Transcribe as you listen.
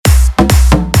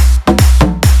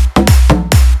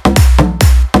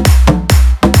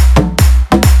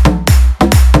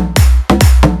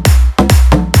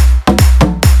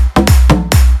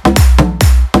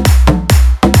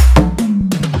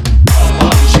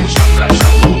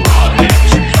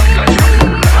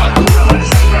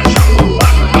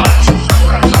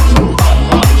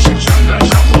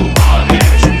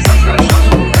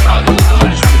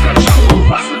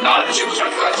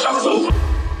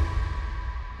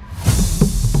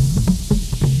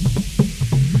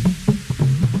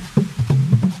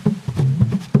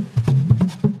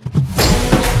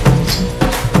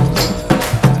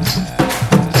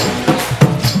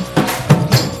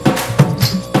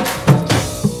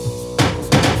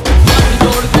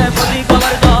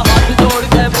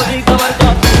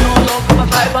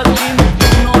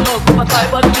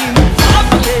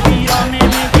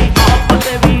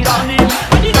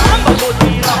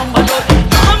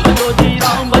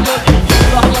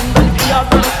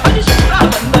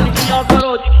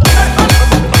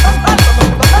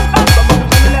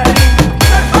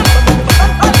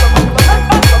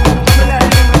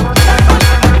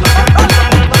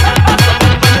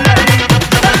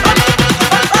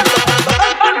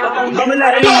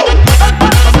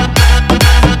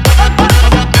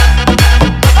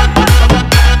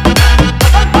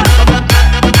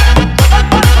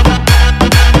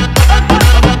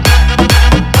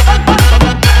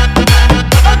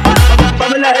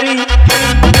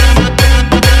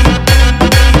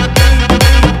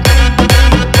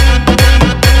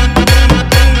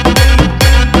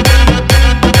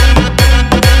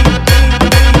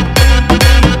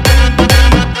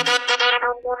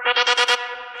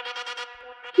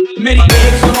मेरी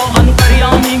एक सुनो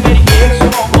अंतर्यामी, मेरी एक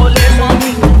सुनो भोले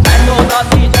स्वामी। मैं तो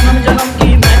दासी जन्म जन्म की,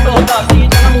 मैं तो दासी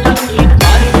जन्म जन्म की।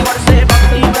 बालिक पर से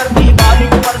भक्ति करती,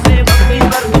 बालिक पर से भक्ति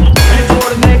करती। तुम्हें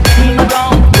छोड़ मैं कहीं न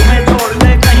जाऊं, तुम्हें छोड़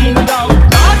मैं कहीं न जाऊं।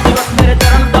 रात दिवस तेरे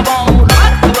चरण दबाऊं,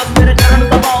 रात दिवस तेरे चरण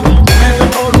दबाऊं। तुम्हें तो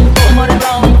छोड़ूं तो मर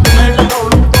जाऊं, तुम्हें तो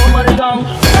छोड़ूं तो मर जाऊं।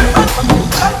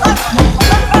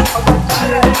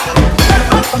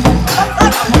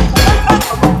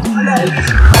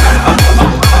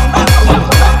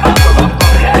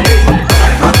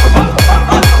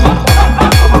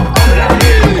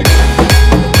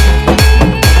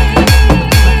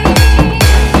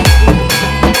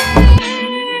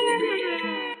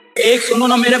 एक सुनो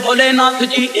ना मेरे भोलेनाथ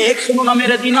जी, एक सुनो ना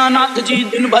मेरे दीनानाथ जी।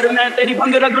 दिन भर मैं तेरी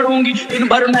भंग रगड़ूंगी, दिन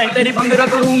भर मैं तेरी भंग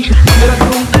रगड़ूंगी। भंग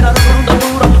रगड़ूं तेरा रगड़ूं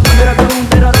धतूरा, भंग रगड़ूं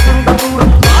तेरा रगड़ूं